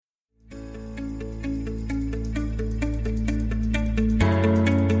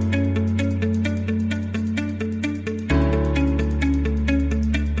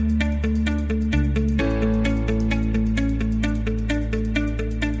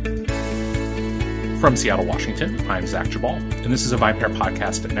From Seattle, Washington, I'm Zach Jabal, and this is a VinePair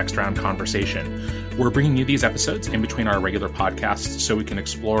podcast Next Round Conversation. We're bringing you these episodes in between our regular podcasts so we can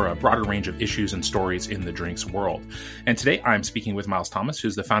explore a broader range of issues and stories in the drinks world. And today I'm speaking with Miles Thomas,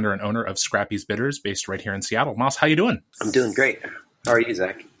 who's the founder and owner of Scrappy's Bitters, based right here in Seattle. Miles, how you doing? I'm doing great. How are you,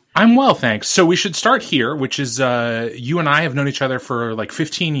 Zach? I'm well, thanks. So we should start here, which is you and I have known each other for like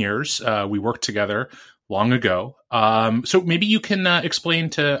 15 years. We worked together long ago. So maybe you can explain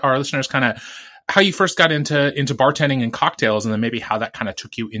to our listeners kind of how you first got into bartending and cocktails, and then maybe how that kind of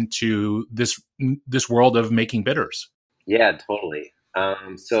took you into this world of making bitters. Yeah, totally.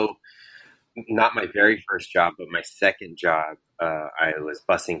 So not my very first job, but my second job, I was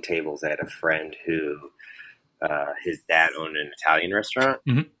bussing tables. I had a friend who his dad owned an Italian restaurant,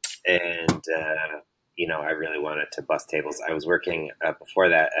 and I really wanted to bus tables. I was working before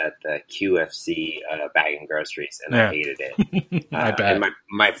that at the QFC bagging groceries, and I hated it. I bet. And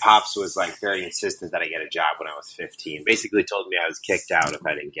my pops was like very insistent that I get a job when I was 15. Basically told me I was kicked out if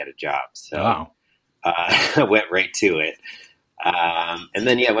I didn't get a job. So I went right to it. And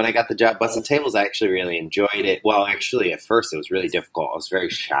then, when I got the job bussing tables, I actually really enjoyed it. Well, actually, at first it was really difficult. I was very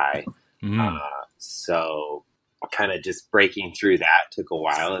shy. So kind of just breaking through that took a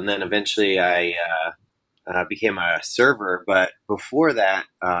while. And then eventually I became a server. But before that,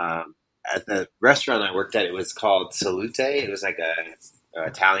 at the restaurant I worked at, it was called Salute. It was like a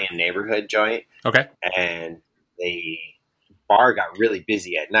Italian neighborhood joint. Okay. And the bar got really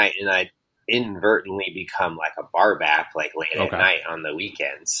busy at night, and I inadvertently become like a bar back like late at night on the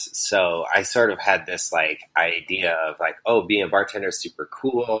weekends. So I sort of had this like idea of like, oh, being a bartender is super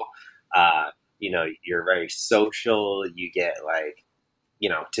cool. You're very social. You get like,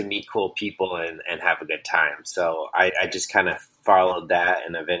 to meet cool people and have a good time. So I just kind of followed that,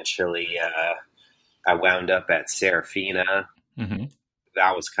 and eventually I wound up at Serafina.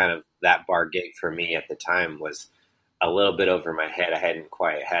 That was kind of that bar gig for me at the time was a little bit over my head. I hadn't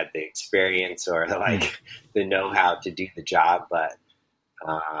quite had the experience or like the know-how to do the job, but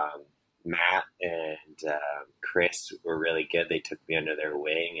Matt and Chris were really good. They took me under their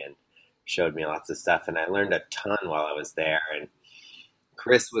wing and showed me lots of stuff, and I learned a ton while I was there. And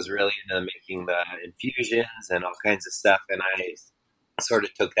Chris was really into making the infusions and all kinds of stuff, and I sort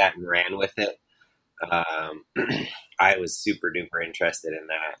of took that and ran with it. I was super duper interested in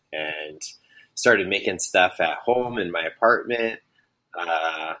that and started making stuff at home in my apartment.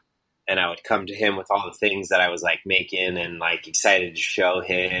 And I would come to him with all the things that I was like making and like excited to show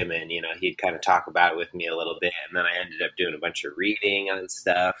him. And, he'd kind of talk about it with me a little bit. And then I ended up doing a bunch of reading on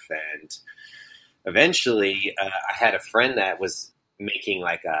stuff. And eventually I had a friend that was making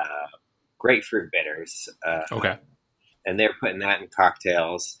like grapefruit bitters. And they're putting that in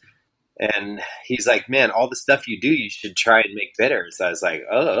cocktails. And he's like, man, all the stuff you do, you should try and make bitters. I was like,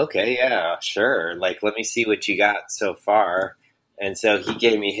 oh, okay, yeah, sure. Like, let me see what you got so far. And so he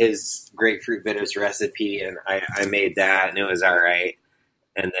gave me his grapefruit bitters recipe, and I made that, and it was all right.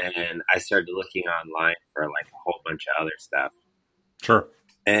 And then I started looking online for like a whole bunch of other stuff. Sure.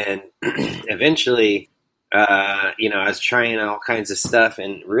 And eventually, I was trying all kinds of stuff,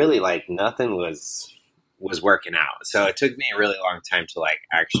 and really like nothing was working out. So it took me a really long time to like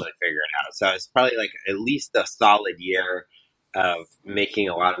actually figure it out. So it's probably like at least a solid year of making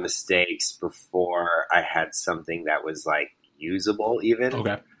a lot of mistakes before I had something that was like usable even.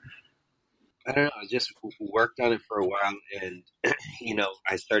 Okay. I don't know. I just worked on it for a while, and,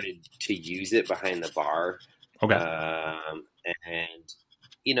 I started to use it behind the bar. Okay. And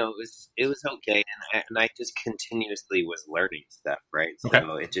it was okay. And I just continuously was learning stuff. Right. So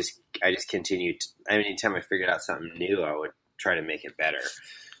I just continued. Anytime I figured out something new, I would try to make it better.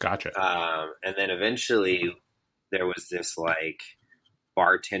 Gotcha. And then eventually there was this like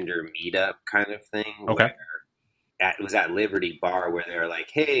bartender meetup kind of thing. Okay. It was at Liberty Bar where they were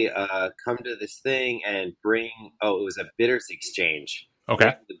like, hey, come to this thing and bring, it was a bitters exchange. Okay.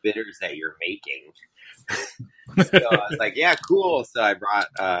 Bring the bitters that you're making. So I was like, yeah, cool. So I brought,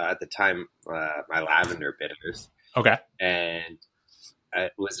 at the time, my lavender bitters. Okay. And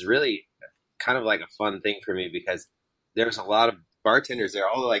it was really kind of like a fun thing for me because there's a lot of bartenders. They're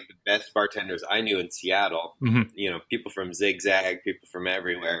all like the best bartenders I knew in Seattle. People from Zigzag, people from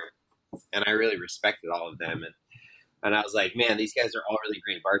everywhere. And I really respected all of them. And I was like, man, these guys are all really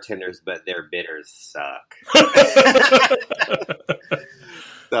great bartenders, but their bitters suck.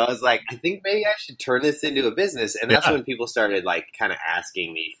 So I was like, I think maybe I should turn this into a business. And that's when people started like kind of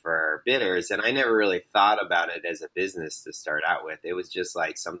asking me for bitters. And I never really thought about it as a business to start out with. It was just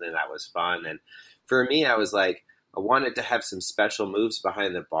like something that was fun. And for me, I was like, I wanted to have some special moves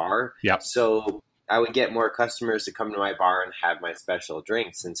behind the bar. Yep. So I would get more customers to come to my bar and have my special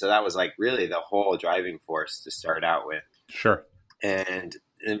drinks. And so that was like really the whole driving force to start out with. Sure. And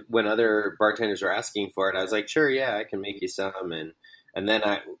when other bartenders were asking for it, I was like, sure, yeah, I can make you some. And then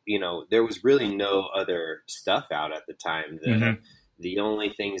there was really no other stuff out at the time. The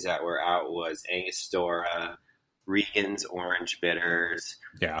only things that were out was Angostura, Regan's Orange Bitters.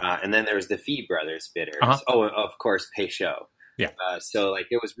 Yeah. And then there was the Fee Brothers Bitters. Uh-huh. Oh, of course, Peychaud. Yeah. So like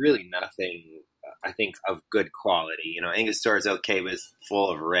there was really nothing, I think, of good quality. Angostura is okay, but it's full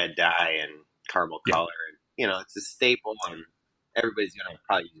of red dye and caramel color. And, it's a staple and everybody's going to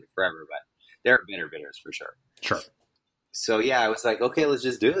probably use it forever, but there are bitter bitters for sure. Sure. So yeah, I was like, okay, let's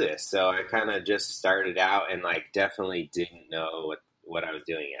just do this. So I kind of just started out and like definitely didn't know what I was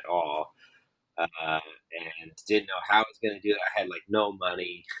doing at all. And didn't know how I was going to do it. I had like no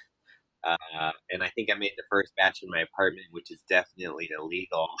money. And I think I made the first batch in my apartment, which is definitely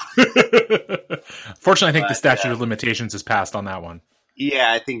illegal. Fortunately, I think the statute of limitations is passed on that one.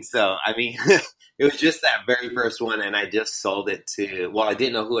 Yeah, I think so. I mean, it was just that very first one, and I just sold it to, I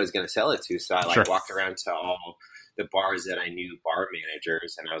didn't know who I was going to sell it to, so I walked around to all the bars that I knew bar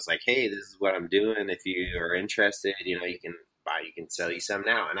managers, and I was like, hey, this is what I'm doing. If you are interested, you can buy, you can sell you some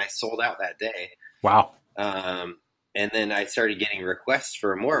now. And I sold out that day. Wow. And then I started getting requests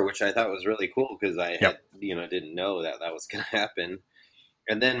for more, which I thought was really cool because I had, didn't know that was going to happen.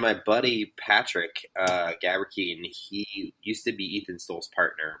 And then my buddy Patrick Gaberkeen, he used to be Ethan Stoll's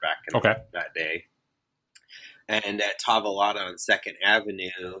partner back in that day. And at Tavolata on 2nd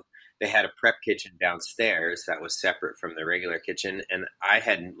Avenue, they had a prep kitchen downstairs that was separate from the regular kitchen. And I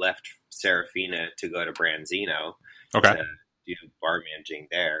had left Serafina to go to Branzino to do bar managing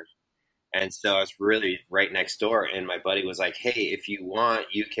there. And so I was really right next door, and my buddy was like, hey, if you want,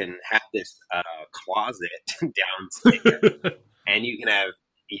 you can have this closet downstairs, and you can have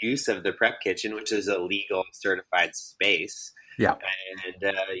use of the prep kitchen, which is a legal certified space. Yeah.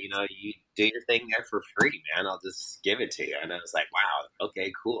 And, you do your thing there for free, man. I'll just give it to you. And I was like, wow,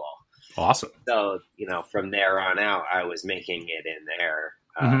 okay, cool. Awesome. So, from there on out, I was making it in there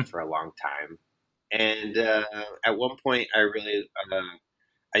for a long time. And at one point, I really...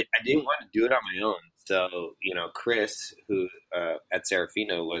 I didn't want to do it on my own. So, Chris, who at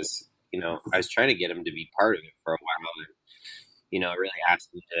Serafino was, I was trying to get him to be part of it for a while and, really asked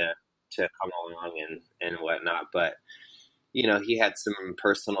him to come along and whatnot. But, he had some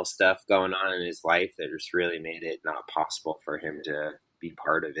personal stuff going on in his life that just really made it not possible for him to be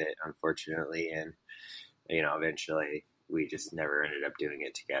part of it, unfortunately. And, eventually we just never ended up doing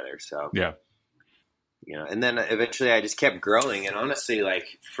it together. So, yeah. And then eventually I just kept growing. And honestly,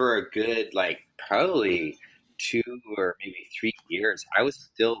 like for a good, probably 2 or maybe 3 years, I was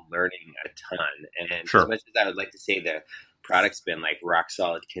still learning a ton. And as much as I would like to say the product's been rock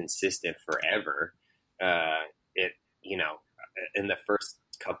solid, consistent forever, in the first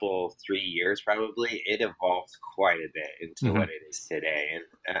couple 3 years, probably it evolved quite a bit into what it is today.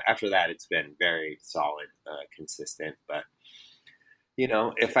 And after that, it's been very solid, consistent, but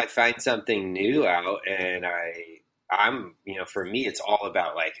if I find something new out and I'm, for me, it's all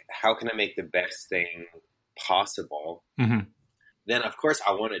about how can I make the best thing possible? Mm-hmm. Then of course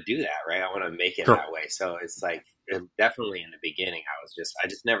I want to do that, right? I want to make it that way. So it's definitely in the beginning, I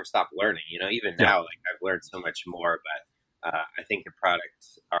just never stopped learning, even now, I've learned so much more, but I think the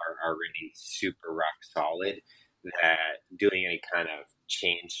products are already super rock solid that doing any kind of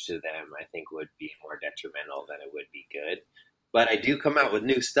change to them, I think would be more detrimental than it would be good. But I do come out with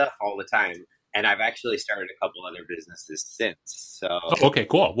new stuff all the time, and I've actually started a couple other businesses since. So okay,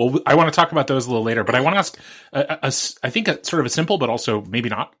 cool. Well, I want to talk about those a little later, but I want to ask, I think a sort of a simple, but also maybe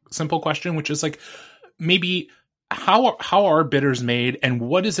not simple question, which is maybe how are bitters made, and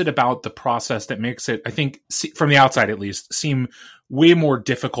what is it about the process that makes it, I think, from the outside at least, seem way more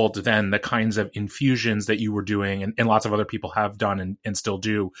difficult than the kinds of infusions that you were doing and lots of other people have done and still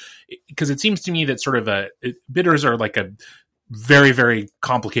do? Because it seems to me that sort of bitters are like a very, very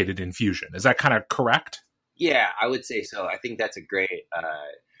complicated infusion. Is that kind of correct? Yeah, I would say so. I think that's a great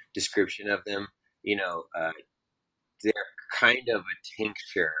description of them. They're kind of a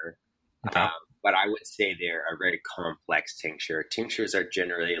tincture, but I would say they're a very complex tincture. Tinctures are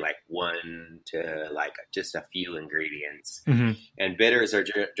generally 1 to just a few ingredients, and bitters are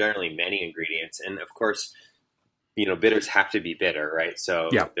generally many ingredients. And of course, bitters have to be bitter, right? So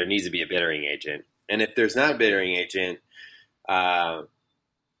there needs to be a bittering agent. And if there's not a bittering agent,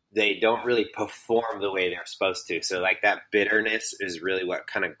 they don't really perform the way they're supposed to. So that bitterness is really what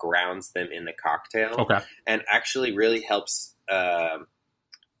kind of grounds them in the cocktail and actually really helps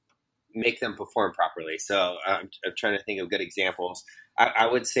make them perform properly. So I'm trying to think of good examples. I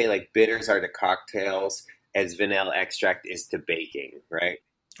would say like bitters are to cocktails as vanilla extract is to baking, right?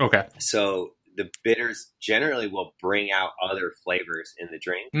 Okay. So the bitters generally will bring out other flavors in the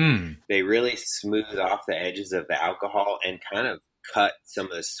drink. Mm. They really smooth off the edges of the alcohol and kind of cut some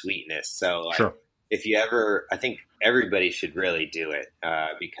of the sweetness. So like Sure. if you ever, I think everybody should really do it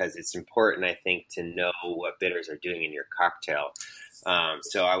because it's important, I think, to know what bitters are doing in your cocktail.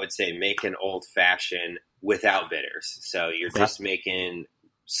 So I would say make an old fashioned without bitters. So you're just making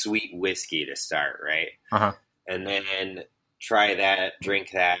sweet whiskey to start, right? Uh-huh. And then try that,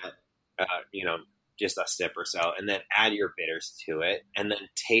 drink that, just a sip or so, and then add your bitters to it, and then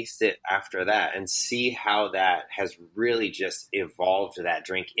taste it after that, and see how that has really just evolved that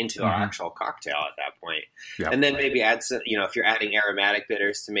drink into an actual cocktail at that point. Yeah. And then maybe add some, if you're adding aromatic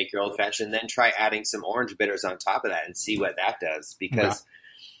bitters to make your old fashioned, then try adding some orange bitters on top of that and see what that does, because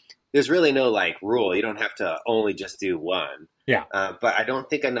there's really no like rule. You don't have to only just do one. Yeah. But I don't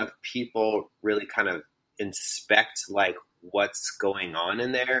think enough people really kind of inspect like what's going on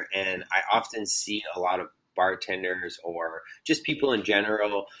in there. And I often see a lot of bartenders or just people in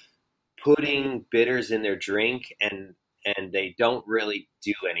general putting bitters in their drink and they don't really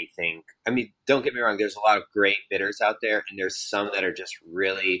do anything. I mean, don't get me wrong. There's a lot of great bitters out there, and there's some that are just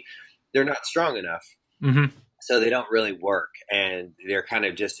really, they're not strong enough. Mm-hmm. So they don't really work. And they're kind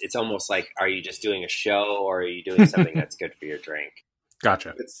of just, it's almost like, are you just doing a show or are you doing something that's good for your drink?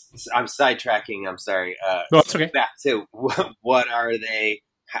 Gotcha. I'm sidetracking. I'm sorry. No, it's okay. Back to what are they?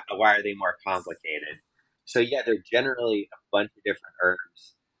 Why are they more complicated? So yeah, they're generally a bunch of different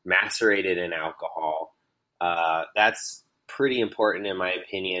herbs macerated in alcohol. That's pretty important in my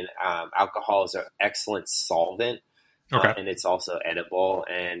opinion. Alcohol is an excellent solvent. Okay. And it's also edible.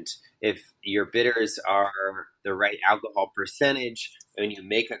 And if your bitters are the right alcohol percentage, when you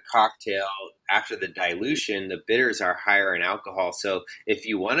make a cocktail after the dilution, the bitters are higher in alcohol. So if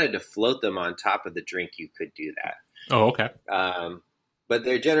you wanted to float them on top of the drink, you could do that. Oh, okay. But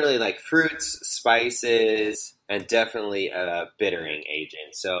they're generally like fruits, spices, and definitely a bittering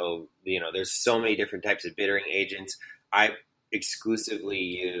agent. So, there's so many different types of bittering agents. I exclusively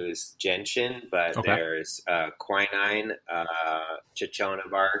use gentian, but there's quinine, cinchona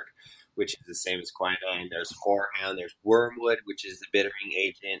bark, which is the same as quinine. There's horehound. There's wormwood, which is the bittering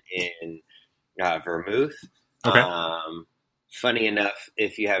agent in vermouth. Okay. Funny enough,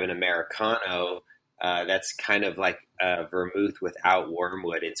 if you have an Americano, that's kind of like vermouth without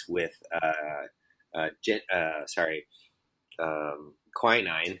wormwood. It's with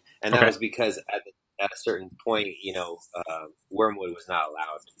quinine, and that was because at a certain point, wormwood was not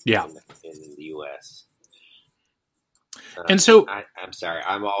allowed in the U.S. And so, I'm sorry,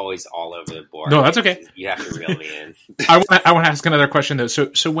 I'm always all over the board. No, that's okay. You have to reel me in. I want to ask another question though.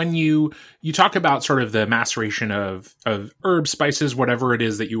 So when you talk about sort of the maceration of herbs, spices, whatever it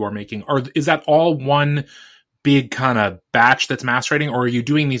is that you are making, is that all one big kind of batch that's macerating, or are you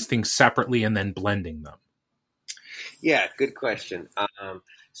doing these things separately and then blending them? Yeah, good question.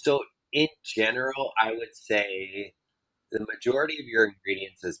 So in general, I would say the majority of your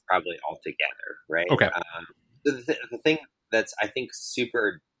ingredients is probably all together, right? Okay. So the thing that's, I think,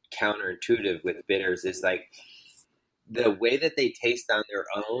 super counterintuitive with bitters is like the way that they taste on their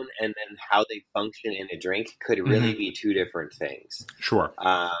own and then how they function in a drink could really be two different things. Sure.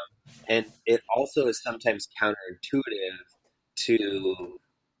 And it also is sometimes counterintuitive to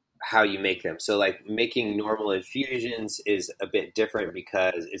how you make them. So like making normal infusions is a bit different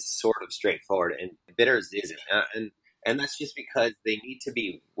because it's sort of straightforward, and bitters isn't. And that's just because they need to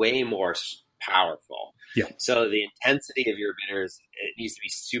be way more powerful. Yeah. So the intensity of your bitters, it needs to be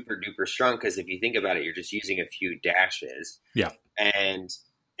super duper strong, because if you think about it, you're just using a few dashes. Yeah. And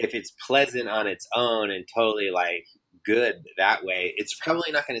if it's pleasant on its own and totally like good that way, it's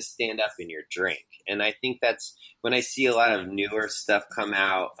probably not going to stand up in your drink. And I think that's when I see a lot of newer stuff come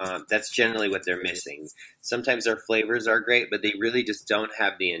out, that's generally what they're missing. Sometimes their flavors are great, but they really just don't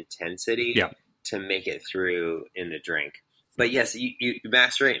have the intensity to make it through in the drink. But yes, you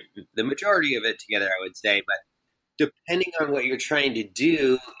macerate the majority of it together, I would say. But depending on what you're trying to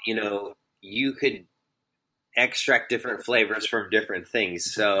do, you could extract different flavors from different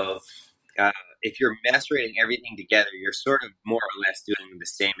things. So if you're macerating everything together, you're sort of more or less doing the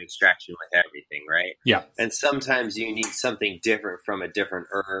same extraction with everything, right? Yeah. And sometimes you need something different from a different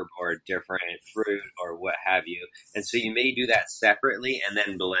herb or a different fruit or what have you. And so you may do that separately and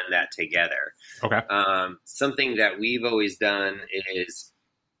then blend that together. Okay. Something that we've always done is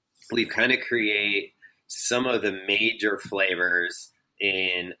we kind of create some of the major flavors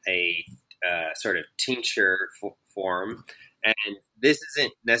in a sort of tincture form. And this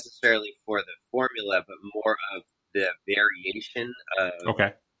isn't necessarily for the formula, but more of the variation of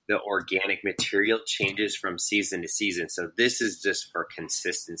Okay. the organic material changes from season to season. So this is just for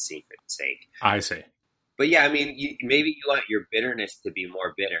consistency sake. I see. But yeah, I mean, maybe you want your bitterness to be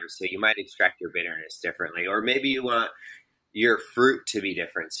more bitter, so you might extract your bitterness differently. Or maybe you want your fruit to be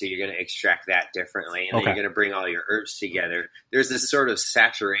different, so you're going to extract that differently. And then you're going to bring all your herbs together. There's this sort of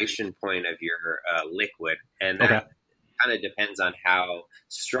saturation point of your liquid, and that kind of depends on how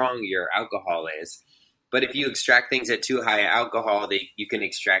strong your alcohol is. But if you extract things at too high alcohol, you can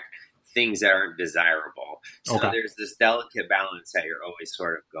extract things that aren't desirable. So there's this delicate balance that you're always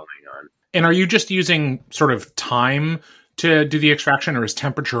sort of going on. And are you just using sort of time to do the extraction, or is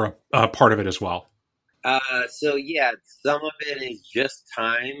temperature a part of it as well? So yeah, some of it is just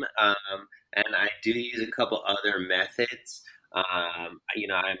time. And I do use a couple other methods. You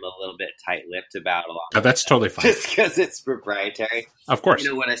know, I'm a little bit tight-lipped about a lot. Oh, that's totally fine. Just because it's proprietary. Of course.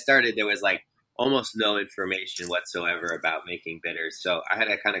 You know, when I started, there was like almost no information whatsoever about making bitters. So I had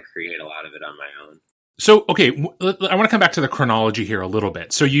to kind of create a lot of it on my own. So, okay, I want to come back to the chronology here a little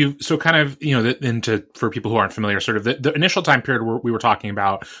bit. So kind of, you know, for people who aren't familiar, sort of the initial time period we were talking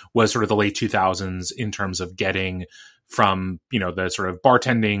about was sort of the late 2000s in terms of getting from, you know, the sort of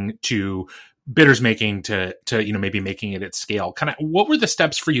bartending to bitters making to, you know, maybe making it at scale. Kind of, what were the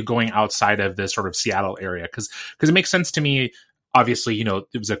steps for you going outside of the sort of Seattle area? Because it makes sense to me. Obviously, you know,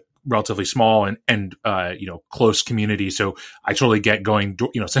 it was a relatively small and you know, close community. So I totally get going,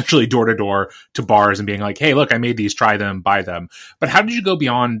 you know, essentially door to door to bars and being like, hey, look, I made these, try them, buy them. But how did you go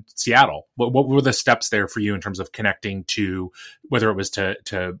beyond Seattle? What were the steps there for you in terms of connecting to, whether it was to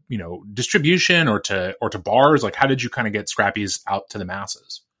you know, distribution or to bars? Like, how did you kind of get Scrappy's out to the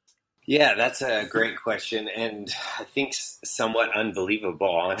masses? Yeah, that's a great question. And I think somewhat unbelievable,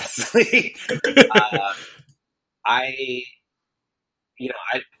 honestly. You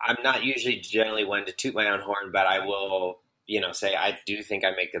know, I'm not usually generally one to toot my own horn, but I will, you know, say I do think I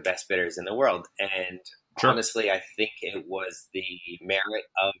make the best bitters in the world. And honestly, I think it was the merit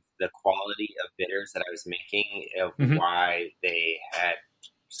of the quality of bitters that I was making of why they had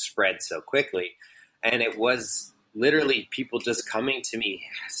spread so quickly. And it was literally people just coming to me,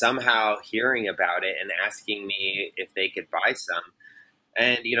 somehow hearing about it and asking me if they could buy some.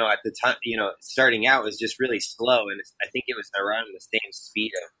 And, you know, at the time, you know, starting out was just really slow. And I think it was around the same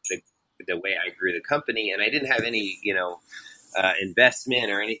speed of the way I grew the company. And I didn't have any, you know, investment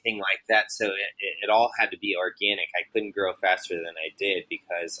or anything like that. So it all had to be organic. I couldn't grow faster than I did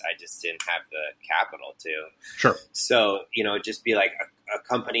because I just didn't have the capital to. Sure. So, you know, just be like a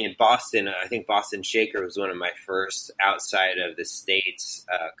company in Boston. I think Boston Shaker was one of my first outside of the States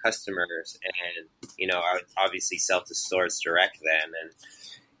customers. And, you know, I would obviously sell to stores direct then. And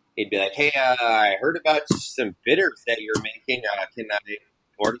he'd be like, hey, I heard about some bitters that you're making. Can I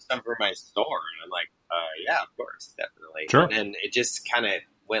order some for my store? And I'm like, yeah, of course, definitely. Sure. And it just kind of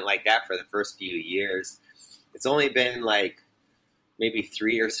went like that for the first few years. It's only been like maybe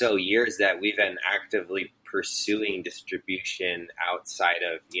 3 or so years that we've been actively pursuing distribution outside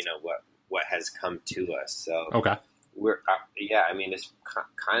of, you know, what has come to us. So we're, yeah, I mean, it's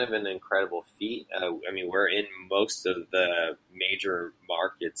kind of an incredible feat. I mean, we're in most of the major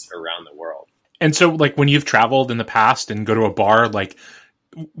markets around the world. And so, like, when you've traveled in the past and go to a bar, like,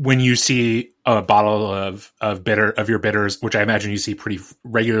 when you see a bottle of your bitters, which I imagine you see pretty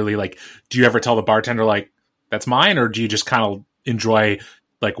regularly, like, do you ever tell the bartender, like, that's mine? Or do you just kind of enjoy,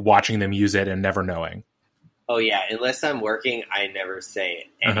 like, watching them use it and never knowing? Oh, yeah. Unless I'm working, I never say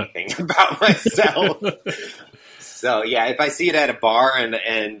anything about myself. So, yeah, if I see it at a bar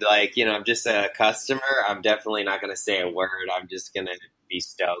and like, you know, I'm just a customer, I'm definitely not going to say a word. I'm just going to be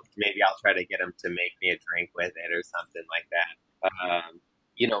stoked. Maybe I'll try to get them to make me a drink with it or something like that.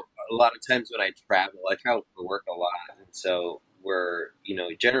 You know, a lot of times when I travel for work a lot. And so we're, you know,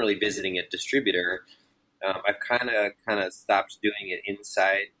 generally visiting a distributor. I've kind of stopped doing it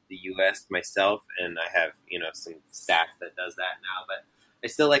inside the U.S. myself, and I have, you know, some staff that does that now. But I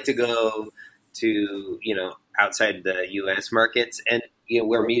still like to go to, you know, outside the U.S. markets, and, you know,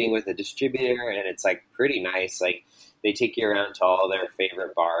 we're meeting with a distributor, and it's like pretty nice. Like, they take you around to all their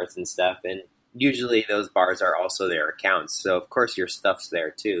favorite bars and stuff, and usually those bars are also their accounts. So of course your stuff's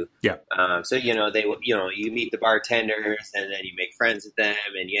there too. Yeah. So, you know, you meet the bartenders and then you make friends with them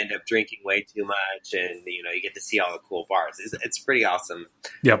and you end up drinking way too much and, you know, you get to see all the cool bars. It's pretty awesome.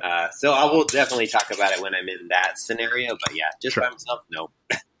 Yep. So I will definitely talk about it when I'm in that scenario, but yeah, just by myself, no.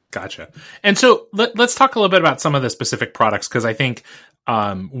 Gotcha. And so let's talk a little bit about some of the specific products. Cause I think,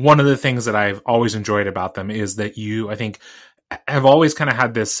 one of the things that I've always enjoyed about them is that I think have always kind of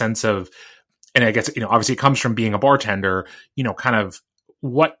had this sense of, and I guess, you know, obviously it comes from being a bartender, you know, kind of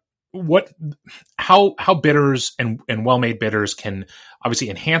what what how bitters and well-made bitters can obviously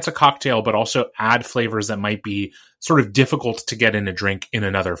enhance a cocktail, but also add flavors that might be sort of difficult to get in a drink in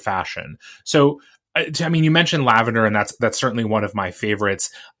another fashion. So, I mean, you mentioned lavender, and that's certainly one of my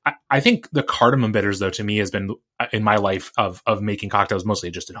favorites. I think the cardamom bitters, though, to me has been in my life of making cocktails, mostly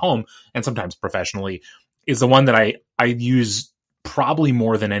just at home and sometimes professionally, is the one that I use probably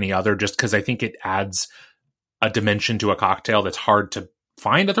more than any other, just because I think it adds a dimension to a cocktail that's hard to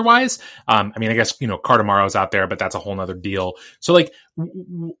find otherwise. I mean, I guess, Cardamaro's out there, but that's a whole nother deal. So like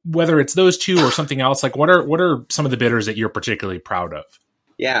whether it's those two or something else, like what are some of the bitters that you're particularly proud of?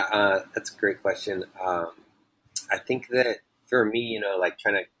 Yeah, that's a great question. I think that for me, like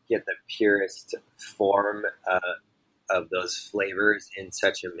trying to get the purest form of those flavors in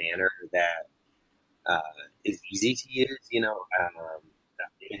such a manner that is easy to use,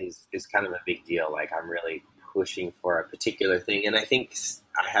 is kind of a big deal. Like I'm really pushing for a particular thing, and I think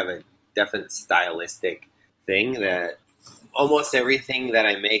I have a definite stylistic thing that almost everything that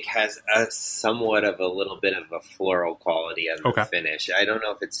I make has a somewhat of a little bit of a floral quality of the finish. I don't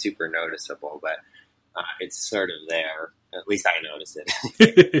know if it's super noticeable, but it's sort of there. At least I notice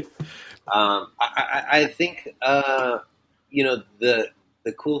it. I think the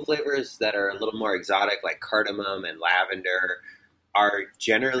cool flavors that are a little more exotic, like cardamom and lavender, are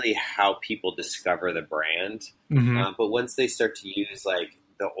generally how people discover the brand. Mm-hmm. But once they start to use like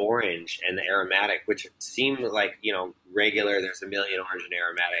the orange and the aromatic, which seem like, regular, there's a million orange and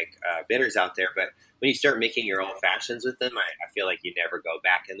aromatic bitters out there. But when you start making your own fashions with them, I feel like you never go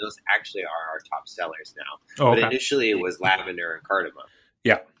back. And those actually are our top sellers now. Oh, okay. But initially it was lavender and cardamom.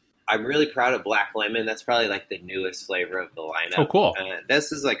 Yeah. I'm really proud of black lemon. That's probably like the newest flavor of the lineup. Oh, cool.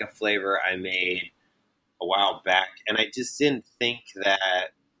 This is like a flavor I made a while back, and I just didn't think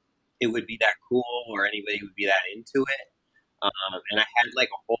that it would be that cool or anybody would be that into it. And I had like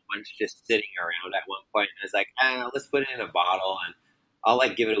a whole bunch just sitting around at one point, and I was like, let's put it in a bottle, and I'll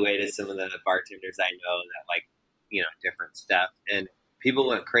like give it away to some of the bartenders I know that like, different stuff. And people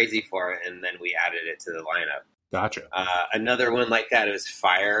went crazy for it, and then we added it to the lineup. Gotcha. Another one like that is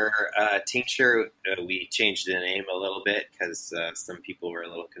Fire Tincture. We changed the name a little bit because some people were a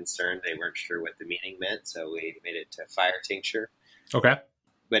little concerned. They weren't sure what the meaning meant, so we made it to Fire Tincture. Okay.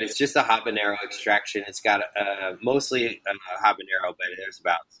 But it's just a habanero extraction. It's got mostly habanero, but there's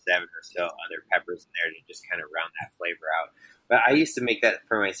about 7 or so other peppers in there to just kind of round that flavor out. But I used to make that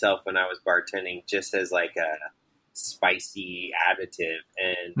for myself when I was bartending just as like a spicy additive,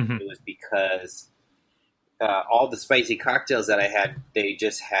 and it was because all the spicy cocktails that I had, they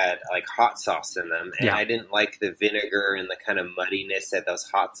just had like hot sauce in them. And I didn't like the vinegar and the kind of muddiness that those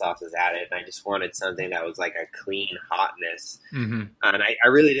hot sauces added. And I just wanted something that was like a clean hotness. Mm-hmm. And I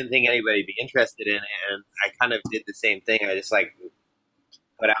really didn't think anybody would be interested in it. And I kind of did the same thing. I just like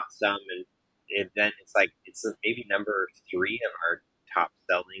put out some, and then it's like, it's maybe number 3 of our top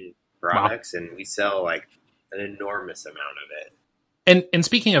selling products. Wow. And we sell like an enormous amount of it. And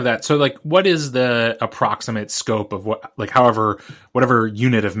speaking of that, so like, what is the approximate scope of whatever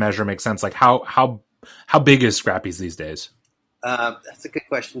unit of measure makes sense? Like how big is Scrappy's these days? That's a good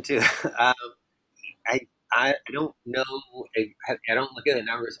question too. I don't know. I don't look at the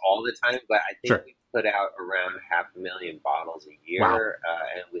numbers all the time, but I think we put out around 500,000 bottles a year. Wow.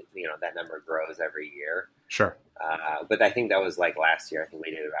 And that number grows every year. Sure. But I think that was like last year. I think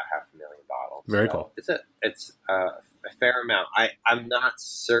we did about 500,000 bottles. Very cool. It's a fair amount. I'm not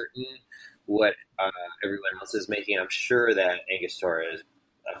certain what everyone else is making. I'm sure that Angostura is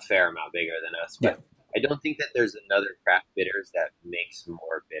a fair amount bigger than us, but I don't think that there's another craft bitters that makes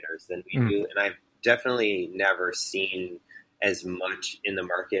more bitters than we do. And I've definitely never seen as much in the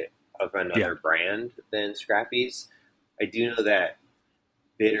market of another brand than Scrappy's. I do know that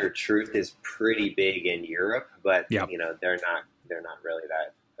Bitter Truth is pretty big in Europe, but they're not really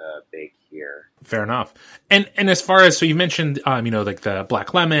that big here. Fair enough. And as far as, so you mentioned, like the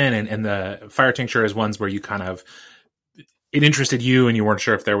black lemon and the Fire Tincture as ones where you kind of, it interested you and you weren't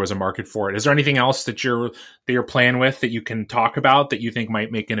sure if there was a market for it. Is there anything else that you're playing with that you can talk about that you think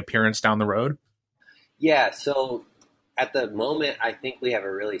might make an appearance down the road? Yeah. So at the moment, I think we have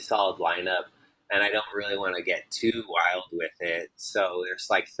a really solid lineup, and I don't really want to get too wild with it. So there's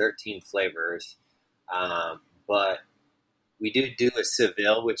like 13 flavors, but we do a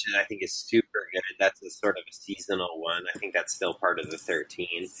Seville, which I think is super good. That's a sort of a seasonal one. I think that's still part of the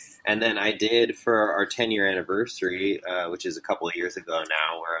 13. And then I did for our 10-year anniversary, which is a couple of years ago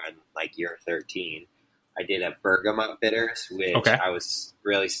now. We're on like year 13. I did a bergamot bitters, which I was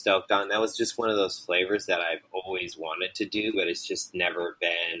really stoked on. That was just one of those flavors that I've always wanted to do, but it's just never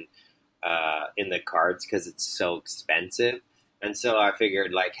been in the cards because it's so expensive. And so I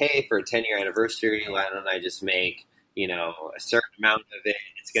figured, like, hey, for a 10-year anniversary, why don't I just make, a certain amount of it?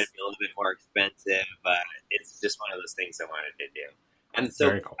 It's going to be a little bit more expensive, but it's just one of those things I wanted to do. And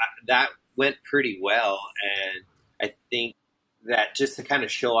so cool. That went pretty well. And I think that just to kind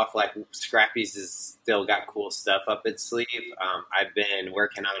of show off, like, Scrappy's has still got cool stuff up its sleeve. I've been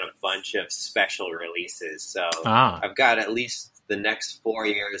working on a bunch of special releases. So I've got at least the next 4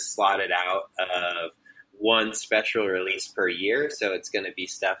 years slotted out of one special release per year. So it's going to be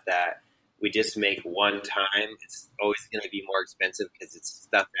stuff that we just make one time. It's always going to be more expensive because it's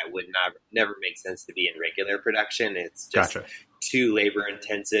stuff that would never make sense to be in regular production. It's just too labor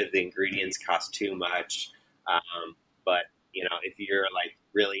intensive. The ingredients cost too much. But if you're like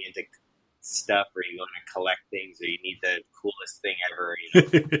really into stuff or you want to collect things or you need the coolest thing ever,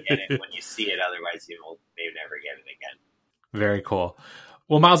 get it when you see it. Otherwise, may never get it again. Very cool.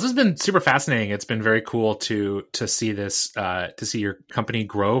 Well, Miles, this has been super fascinating. It's been very cool to see this, to see your company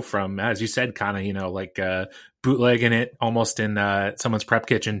grow from, as you said, kind of, bootlegging it almost in someone's prep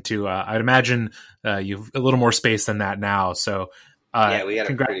kitchen to, I'd imagine you've a little more space than that now. So, we got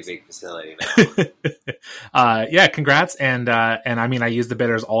a pretty big facility now. Congrats. And I mean, I use the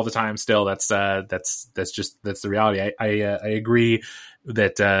bitters all the time still. That's the reality. I agree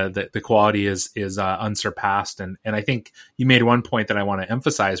that the quality is unsurpassed. And I think you made one point that I want to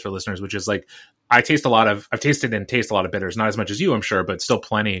emphasize for listeners, which is like, I've tasted and taste a lot of bitters, not as much as you, I'm sure, but still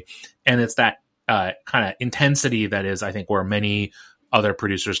plenty. And it's that kind of intensity that is, I think, where many other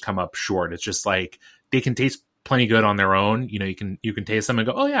producers come up short. It's just like, they can taste plenty good on their own. You can taste them and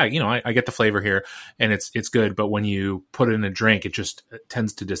go, oh yeah, I get the flavor here and it's good. But when you put it in a drink, it just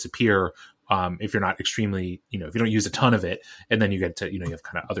tends to disappear. If you're not extremely, if you don't use a ton of it, and then you get to, you have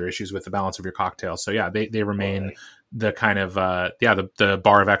kind of other issues with the balance of your cocktail. So yeah, they remain the kind of, the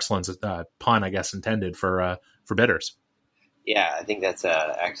bar of excellence, pun, I guess, intended for bitters. Yeah, I think that's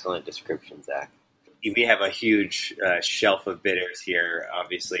an excellent description, Zach. We have a huge shelf of bitters here.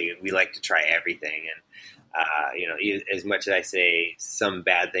 Obviously, we like to try everything. And, as much as I say some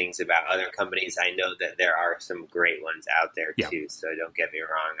bad things about other companies, I know that there are some great ones out there too. So don't get me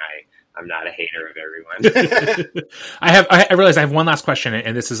wrong. I'm not a hater of everyone. I realize I have one last question,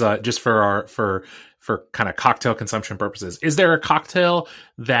 and this is just for kind of cocktail consumption purposes. Is there a cocktail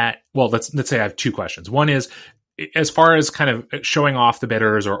that, well, let's say I have two questions. One is, as far as kind of showing off the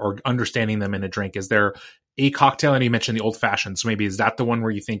bitters or understanding them in a drink, is there a cocktail? And you mentioned the old fashioned. So maybe is that the one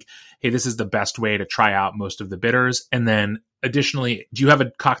where you think, hey, this is the best way to try out most of the bitters? And then additionally, do you have a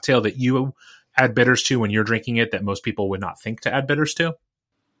cocktail that you add bitters to when you're drinking it that most people would not think to add bitters to?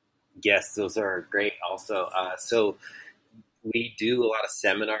 Yes, those are great also. So we do a lot of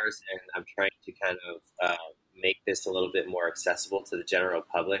seminars, and I'm trying to kind of make this a little bit more accessible to the general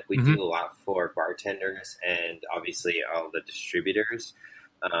public. We do a lot for bartenders and obviously all the distributors.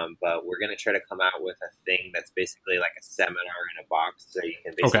 But we're going to try to come out with a thing that's basically like a seminar in a box. So you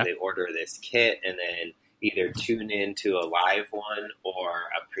can basically order this kit and then either tune in to a live one or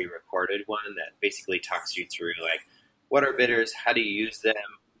a pre-recorded one that basically talks you through, like, what are bitters? How do you use them?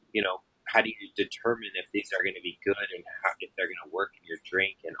 How do you determine if these are going to be good and if they're going to work in your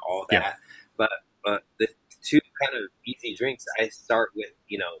drink and all that? Yeah. But the two kind of easy drinks, I start with,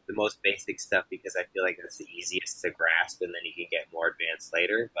 the most basic stuff because I feel like that's the easiest to grasp, and then you can get more advanced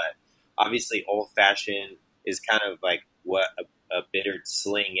later. But obviously old-fashioned is kind of like what a bittered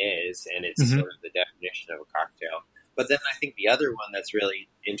sling is, and it's sort of the definition of a cocktail. But then I think the other one that's really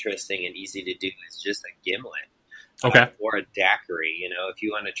interesting and easy to do is just a gimlet. Or a daiquiri. If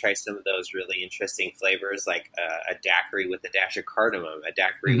you want to try some of those really interesting flavors, like a daiquiri with a dash of cardamom, a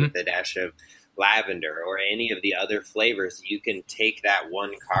daiquiri with a dash of lavender, or any of the other flavors, you can take that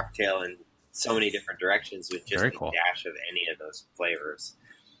one cocktail in so many different directions with just a dash of any of those flavors.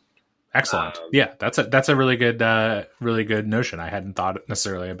 Excellent. That's a really good notion. I hadn't thought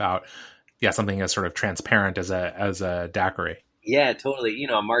necessarily about something as sort of transparent as a daiquiri. Yeah, totally.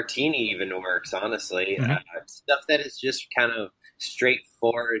 A martini even works, honestly. Stuff that is just kind of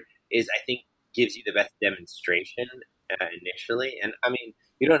straightforward I think, gives you the best demonstration initially. And, I mean,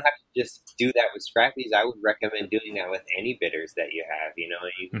 you don't have to just do that with Scrappy's. I would recommend doing that with any bitters that you have.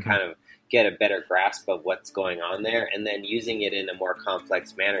 You can kind of get a better grasp of what's going on there, and then using it in a more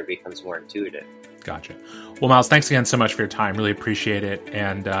complex manner becomes more intuitive. Gotcha. Well, Miles, thanks again so much for your time. Really appreciate it,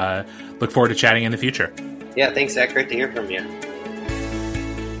 and look forward to chatting in the future. Yeah, thanks, Zach. Great to hear from you.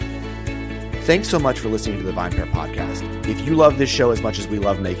 Thanks so much for listening to the VinePair podcast. If you love this show as much as we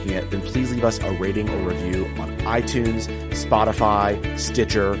love making it, then please leave us a rating or review on iTunes, Spotify,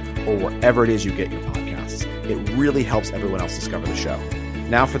 Stitcher, or wherever it is you get your podcasts. It really helps everyone else discover the show.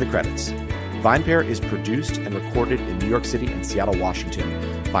 Now for the credits. VinePair is produced and recorded in New York City and Seattle,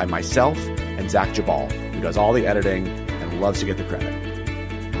 Washington by myself and Zach Jabal, who does all the editing and loves to get the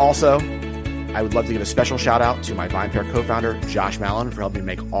credit. Also, I would love to give a special shout out to my VinePair co-founder, Josh Mallon, for helping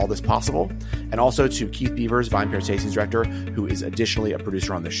me make all this possible, and also to Keith Beavers, VinePair Tastings Director, who is additionally a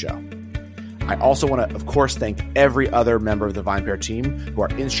producer on this show. I also want to, of course, thank every other member of the VinePair team who are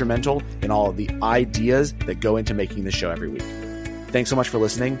instrumental in all of the ideas that go into making this show every week. Thanks so much for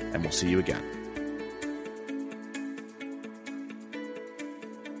listening, and we'll see you again.